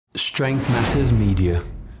Strength Matters Media.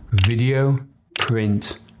 Video,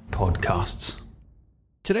 print, podcasts.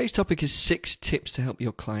 Today's topic is 6 tips to help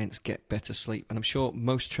your clients get better sleep. And I'm sure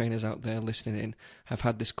most trainers out there listening in have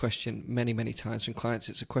had this question many, many times from clients.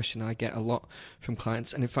 It's a question I get a lot from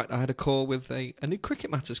clients. And in fact, I had a call with a new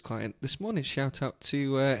Cricket Matters client this morning. Shout out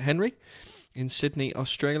to Henry in Sydney,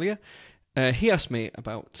 Australia. He asked me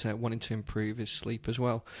about wanting to improve his sleep as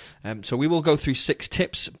well. So we will go through 6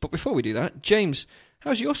 tips. But before we do that, James,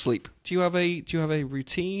 how's your sleep? Do you have a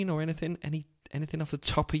routine or anything off the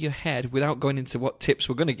top of your head without going into what tips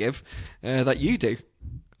we're going to give that you do?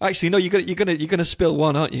 Actually, no, you're gonna spill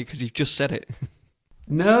one, aren't you? Because you've just said it.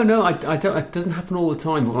 No, I don't. It doesn't happen all the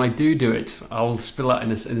time. But when I do it, I'll spill out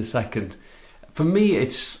in a second. For me,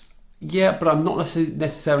 it's but I'm not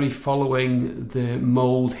necessarily following the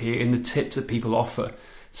mold here in the tips that people offer.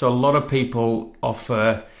 So a lot of people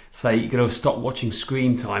offer, say, stop watching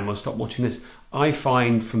screen time or stop watching this. I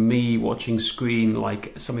find for me, watching screen,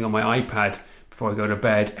 like something on my iPad before I go to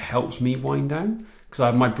bed, helps me wind down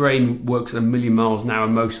because my brain works at a million miles an hour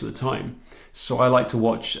most of the time. So I like to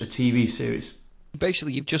watch a TV series.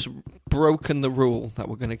 Basically, you've just broken the rule that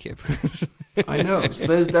we're going to give. I know. So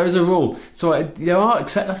there's a rule. So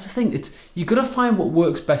that's the thing. You've got to find what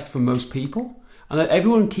works best for most people. And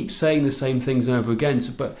everyone keeps saying the same things over again,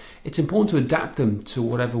 but it's important to adapt them to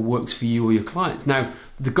whatever works for you or your clients. Now,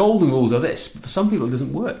 the golden rules are this. For some people, it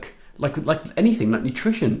doesn't work. Like anything, like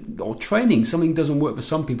nutrition or training, something doesn't work for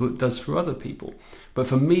some people, it does for other people. But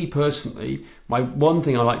for me personally, my one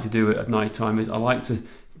thing I like to do at night time is I like to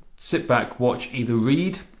sit back, watch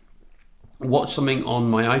something on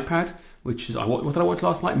my iPad, which is, what did I watch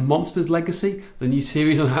last night? Monsters Legacy, the new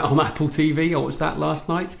series on Apple TV. I watched that last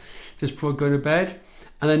night, just before I go to bed.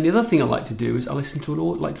 And then the other thing I like to do is I like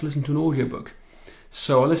to listen to an audiobook.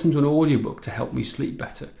 So I listen to an audiobook to help me sleep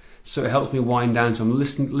better. So it helps me wind down. So I'm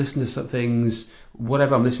listening to some things,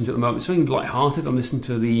 whatever I'm listening to at the moment. Something light-hearted. I'm listening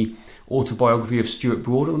to the autobiography of Stuart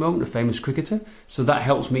Broad at the moment, a famous cricketer. So that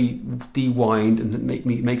helps me de-wind and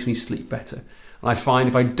makes me sleep better. And I find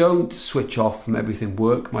if I don't switch off from everything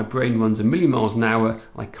work, my brain runs a million miles an hour.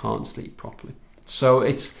 I can't sleep properly. So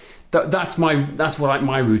that's what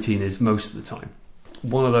my routine is most of the time.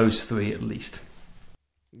 One of those 3 at least.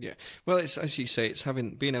 Yeah. Well, it's, as you say, it's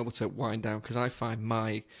being able to wind down, because I find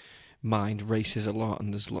my mind races a lot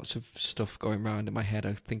and there's lots of stuff going around in my head.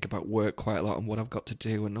 I think about work quite a lot and what I've got to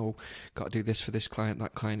do and got to do this for this client,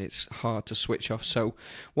 that client. It's hard to switch off. So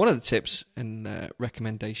one of the tips and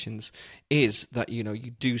recommendations is that, you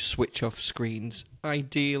do switch off screens,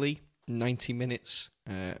 ideally 90 minutes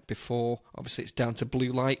before. Obviously, it's down to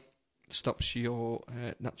blue light. Stops your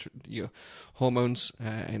hormones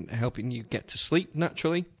and helping you get to sleep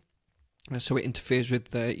naturally. So it interferes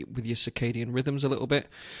with your circadian rhythms a little bit.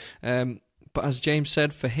 But as James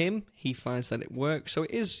said, for him, he finds that it works. So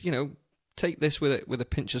it is, take this with a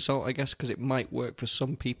pinch of salt, I guess, because it might work for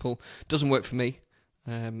some people. Doesn't work for me.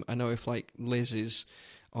 I know if Liz is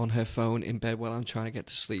on her phone in bed while I'm trying to get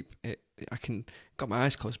to sleep, got my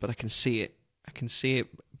eyes closed, but I can see it. I can see it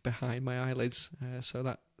behind my eyelids. So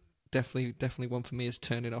that definitely one for me is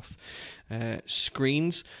turning off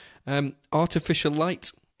screens. Artificial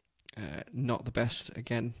light, not the best.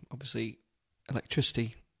 Again, obviously,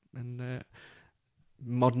 electricity and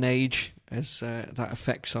modern age, as that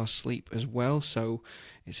affects our sleep as well. So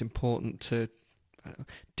it's important to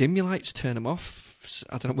dim your lights, turn them off.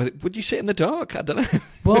 I don't know. Would you sit in the dark? I don't know.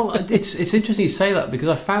 Well, it's interesting you say that, because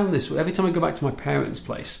I found this every time I go back to my parents'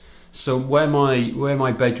 place. So where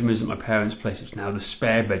my bedroom is at my parents' place, it's now the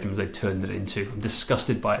spare bedrooms they've turned it into. I'm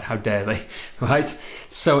disgusted by it. How dare they? Right?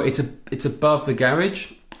 So it's above the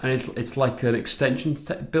garage, and it's like an extension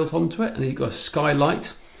built onto it, and you've got a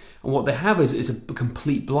skylight. And what they have is a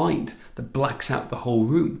complete blind that blacks out the whole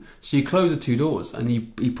room. So you close the 2 doors, and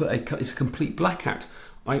you put it's a complete blackout.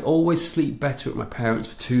 I always sleep better at my parents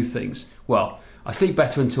for 2 things. Well, I sleep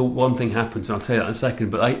better until one thing happens, and I'll tell you that in a second.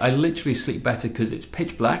 But I literally sleep better because it's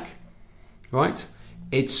pitch black. Right?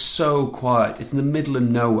 It's so quiet. It's in the middle of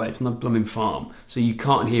nowhere. It's on a blooming farm. So you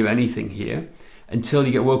can't hear anything here until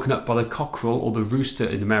you get woken up by the cockerel, or the rooster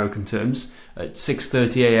in American terms, at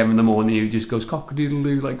 6:30 a.m. in the morning. He just goes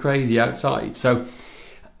cock-a-doodle-doo like crazy outside. So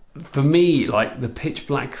for me, the pitch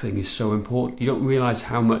black thing is so important. You don't realise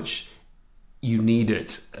how much you need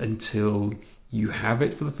it until you have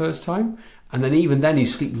it for the first time. And then even then you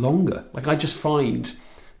sleep longer. I just find...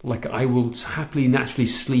 I will happily naturally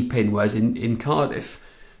sleep in, whereas in Cardiff,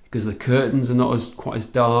 because the curtains are not quite as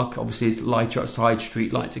dark, obviously it's lighter outside,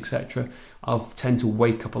 street lights, etc., I'll tend to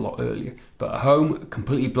wake up a lot earlier. But at home,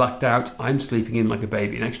 completely blacked out, I'm sleeping in like a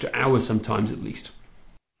baby, an extra hour sometimes at least.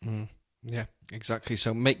 Yeah. Exactly.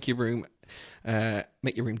 So make your room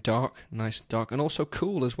dark, nice and dark, and also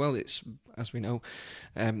cool as well. It's, as we know,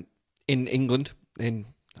 in England, not in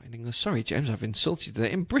England. Sorry, James, I've insulted you there.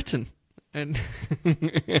 In Britain, and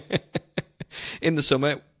in the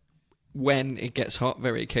summer, when it gets hot,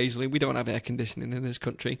 very occasionally, we don't have air conditioning in this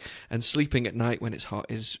country, and sleeping at night when it's hot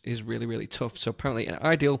is really, really tough. So apparently, an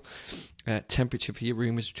ideal temperature for your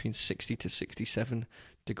room is between 60 to 67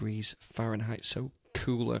 degrees Fahrenheit. So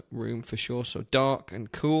cooler room for sure. So dark and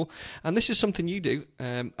cool. And this is something you do.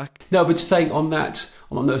 No, but staying on that,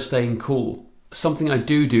 on those staying cool, something I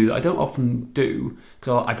do that I don't often do,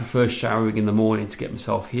 because I prefer showering in the morning to get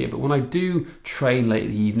myself here. But when I do train late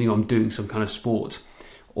in the evening, or I'm doing some kind of sport,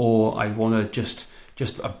 or I want to just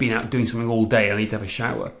I've been out doing something all day, I need to have a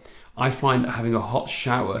shower, I find that having a hot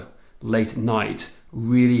shower late at night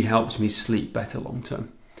really helps me sleep better long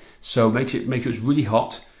term. So make sure it's really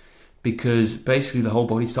hot, because basically the whole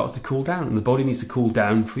body starts to cool down, and the body needs to cool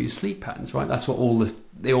down for your sleep patterns, right? That's what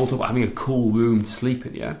they all talk about, having a cool room to sleep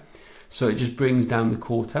in, yeah? So it just brings down the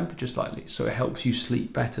core temperature slightly, so it helps you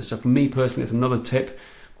sleep better. So for me personally, it's another tip,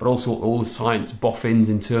 but also all the science boffins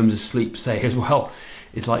in terms of sleep say as well.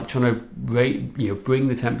 It's like trying to bring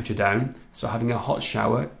the temperature down, so having a hot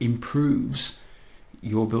shower improves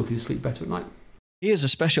your ability to sleep better at night. Here's a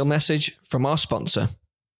special message from our sponsor.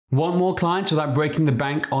 Want more clients without breaking the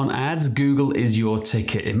bank on ads? Google is your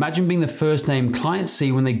ticket. Imagine being the first name clients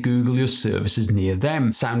see when they Google your services near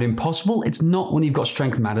them. Sound impossible? It's not when you've got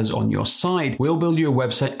Strength Matters on your side. We'll build you a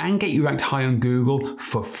website and get you ranked high on Google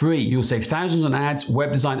for free. You'll save thousands on ads,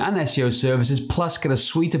 web design and SEO services, plus get a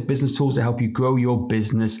suite of business tools to help you grow your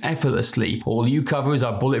business effortlessly. All you cover is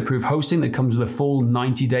our bulletproof hosting that comes with a full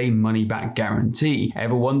 90-day money-back guarantee.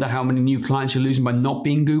 Ever wonder how many new clients you're losing by not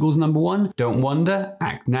being Google's number one? Don't wonder.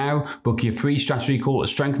 Act now. Book your free strategy call at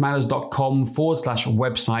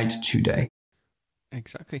strengthmatters.com/website today.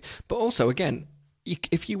 Exactly. But also, again,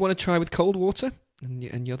 if you want to try with cold water,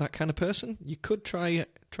 and you're that kind of person, you could try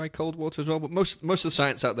cold water as well. But most of the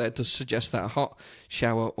science out there does suggest that a hot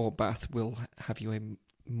shower or bath will have you a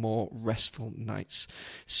more restful night's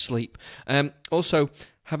sleep. Also,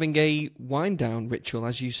 having a wind down ritual,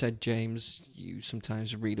 as you said, James, you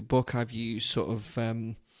sometimes read a book. I've used sort of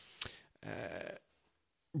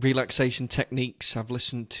relaxation techniques. I've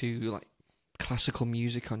listened to like classical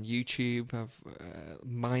music on YouTube. I've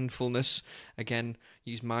mindfulness, again,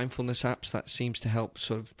 use mindfulness apps. That seems to help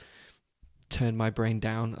sort of turn my brain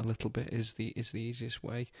down a little bit is the easiest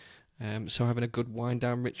way. So having a good wind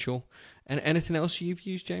down ritual. And anything else you've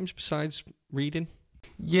used, James, besides reading?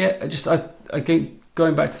 Yeah, again,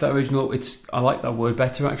 going back to that original, I like that word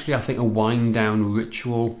better actually. I think a wind down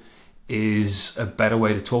ritual is a better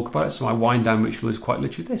way to talk about it. So my wind down ritual is quite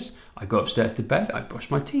literally this: I go upstairs to bed, I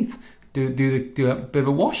brush my teeth, do a bit of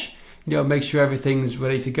a wash, make sure everything's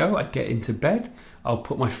ready to go. I get into bed, I'll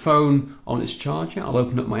put my phone on its charger, I'll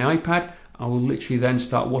open up my iPad, I will literally then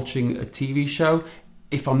start watching a TV show.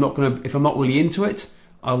 If I'm not really into it,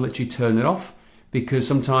 I'll literally turn it off, because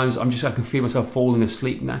sometimes I can feel myself falling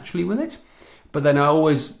asleep naturally with it. But then I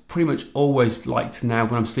pretty much always like to, now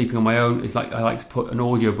when I'm sleeping on my own, is like I like to put an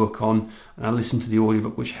audiobook on and I listen to the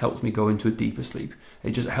audiobook, which helps me go into a deeper sleep.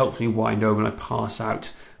 It just helps me wind over and I pass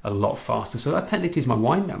out a lot faster. So that technically is my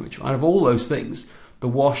wind down ritual. Out of all those things, the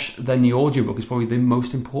wash, then the audiobook is probably the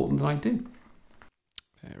most important that I do.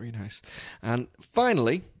 Very nice. And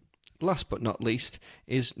finally, last but not least,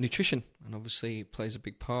 is nutrition. And obviously it plays a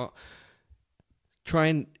big part. Try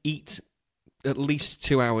and eat at least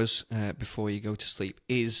 2 hours before you go to sleep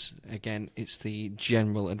it's the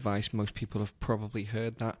general advice. Most people have probably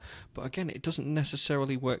heard that. But again, it doesn't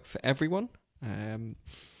necessarily work for everyone.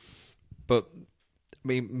 But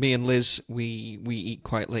me and Liz, we eat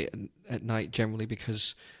quite late at night generally,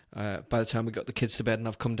 because by the time we got the kids to bed and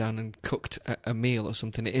I've come down and cooked a meal or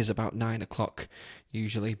something, it is about 9 o'clock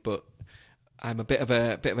usually. But I'm a bit of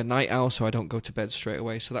a night owl, so I don't go to bed straight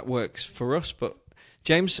away. So that works for us. But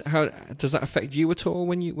James, how does that affect you at all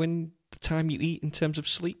when the time you eat in terms of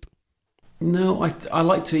sleep? No, I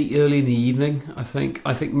like to eat early in the evening. I think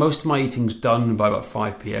most of my eating's done by about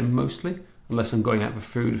 5 p.m. mostly, unless I'm going out for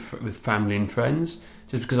food with family and friends.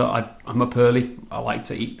 Just because I'm up early, I like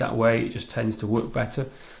to eat that way. It just tends to work better.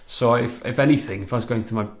 So if anything, if I was going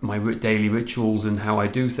through my daily rituals and how I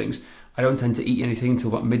do things, I don't tend to eat anything until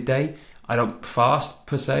about midday. I don't fast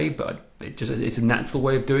per se, but it's a natural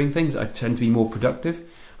way of doing things. I tend to be more productive.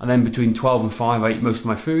 And then between 12 and 5, I eat most of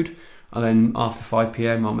my food. And then after 5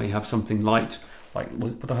 p.m, I may have something light. Like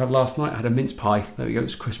what did I have last night? I had a mince pie. There we go,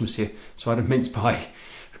 it's Christmas here. So I had a mince pie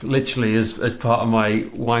literally as part of my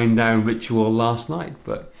wind down ritual last night.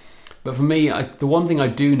 But for me, the one thing I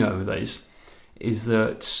do know is is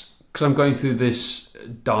that because I'm going through this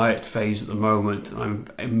diet phase at the moment,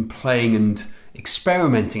 I'm playing and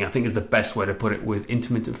experimenting, I think is the best way to put it, with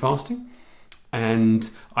intermittent fasting. And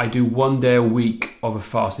I do 1 day a week of a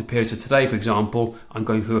fasted period. So today, for example, I'm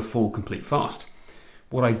going through a full complete fast.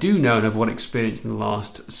 What I do know, and I've experienced in the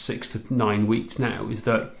last 6 to 9 weeks now, is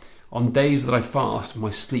that on days that I fast,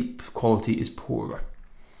 my sleep quality is poorer.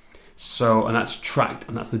 So, and that's tracked,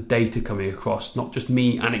 and that's the data coming across, not just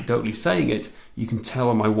me anecdotally saying it. You can tell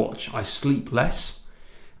on my watch I sleep less,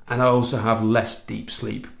 and I also have less deep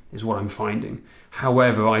sleep, is what I'm finding.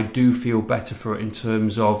 However, I do feel better for it in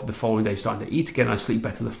terms of the following day starting to eat again. I sleep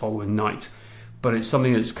better the following night. But it's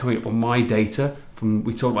something that's coming up on my data from,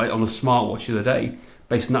 we talked about it on the smartwatch the other day,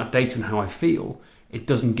 based on that data and how I feel, it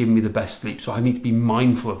doesn't give me the best sleep. So I need to be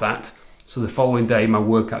mindful of that. So the following day, my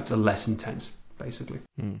workouts are less intense, basically.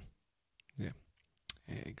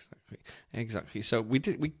 Exactly. So we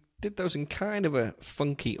did those in kind of a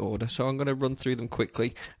funky order, so I'm going to run through them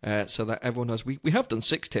quickly so that everyone knows. We have done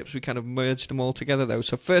 6 tips. We kind of merged them all together, though.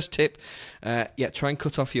 So first tip, try and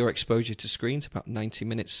cut off your exposure to screens about 90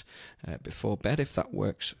 minutes before bed, if that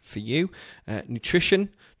works for you. Nutrition,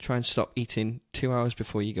 try and stop eating 2 hours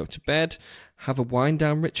before you go to bed. Have a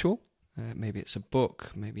wind-down ritual. Maybe it's a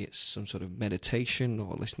book, maybe it's some sort of meditation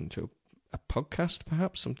or listening to a podcast,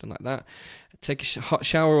 perhaps, something like that. Take a hot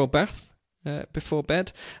shower or bath before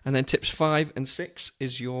bed. And then tips 5 and 6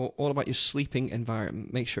 is all about your sleeping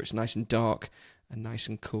environment. Make sure it's nice and dark and nice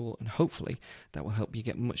and cool, and hopefully that will help you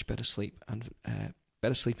get much better sleep. And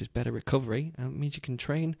better sleep is better recovery, and it means you can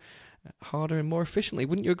train harder and more efficiently.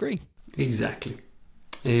 Wouldn't you agree? Exactly.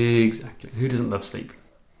 Who doesn't love sleep?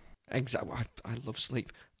 Exactly. I love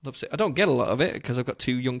sleep. I don't get a lot of it because I've got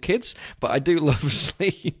 2 young kids, but I do love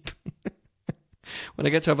sleep. When I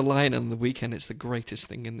get to have a lie-in on the weekend, it's the greatest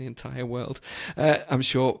thing in the entire world. I'm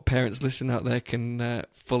sure parents listening out there can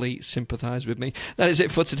fully sympathise with me. That is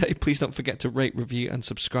it for today. Please don't forget to rate, review and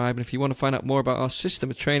subscribe. And if you want to find out more about our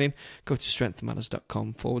system of training, go to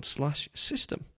strengthmatters.com/system.